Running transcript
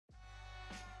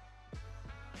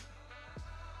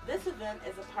This event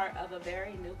is a part of a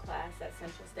very new class at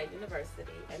Central State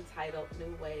University entitled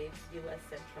New Waves U.S.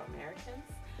 Central Americans.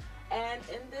 And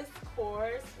in this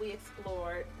course, we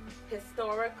explored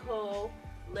historical,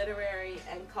 literary,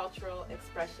 and cultural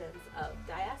expressions of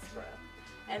diaspora.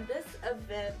 And this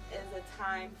event is a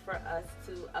time for us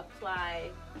to apply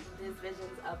these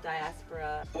visions of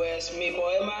diaspora. Pues mi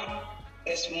poema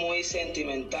es muy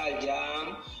sentimental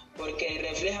ya, porque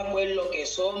refleja pues lo que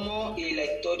somos y la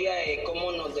historia de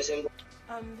cómo nos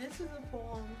desenvolvemos. This is a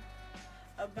poem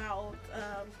about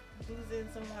losing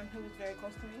someone who was very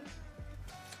close to me.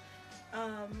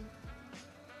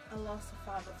 I lost a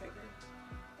father figure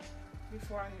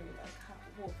before I knew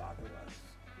who a father was.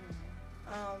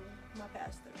 My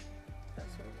pastor,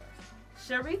 that's who it was.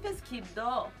 Sharif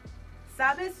Esquibdo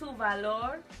sabe su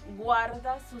valor,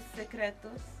 guarda sus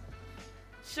secretos.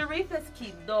 Sharif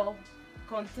Esquibdo,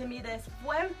 con timidez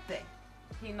fuerte,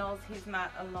 he knows he's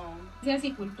not alone. Ciencias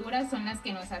y culturas son las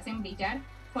que nos hacen brillar,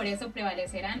 por eso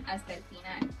prevalecerán hasta el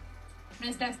final.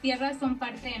 Nuestras tierras son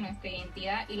parte de nuestra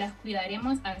identidad y las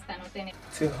cuidaremos hasta no tener.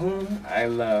 To whom I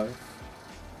love,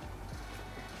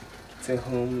 to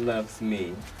whom loves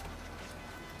me,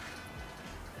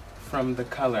 from the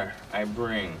color I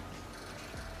bring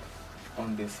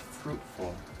on this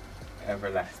fruitful,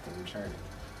 everlasting journey.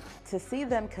 To see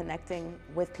them connecting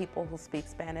with people who speak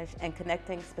Spanish and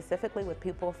connecting specifically with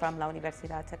people from La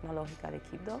Universidad Technological de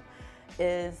Quibdó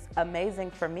is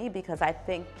amazing for me, because I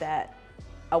think that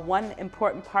one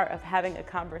important part of having a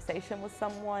conversation with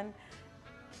someone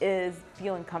is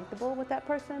feeling comfortable with that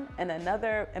person, and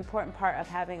another important part of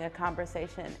having a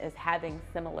conversation is having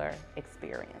similar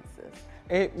experiences.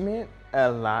 It meant a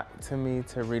lot to me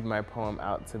to read my poem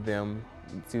out to them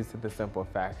due to the simple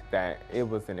fact that it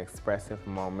was an expressive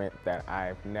moment that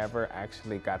I've never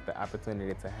actually got the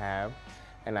opportunity to have.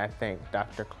 And I thank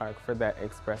Dr. Clark for that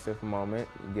expressive moment,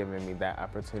 giving me that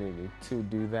opportunity to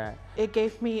do that. It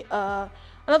gave me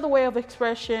another way of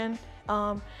expression.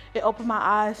 It opened my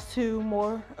eyes to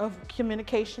more of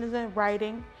communications and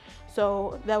writing.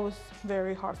 So that was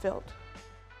very heartfelt.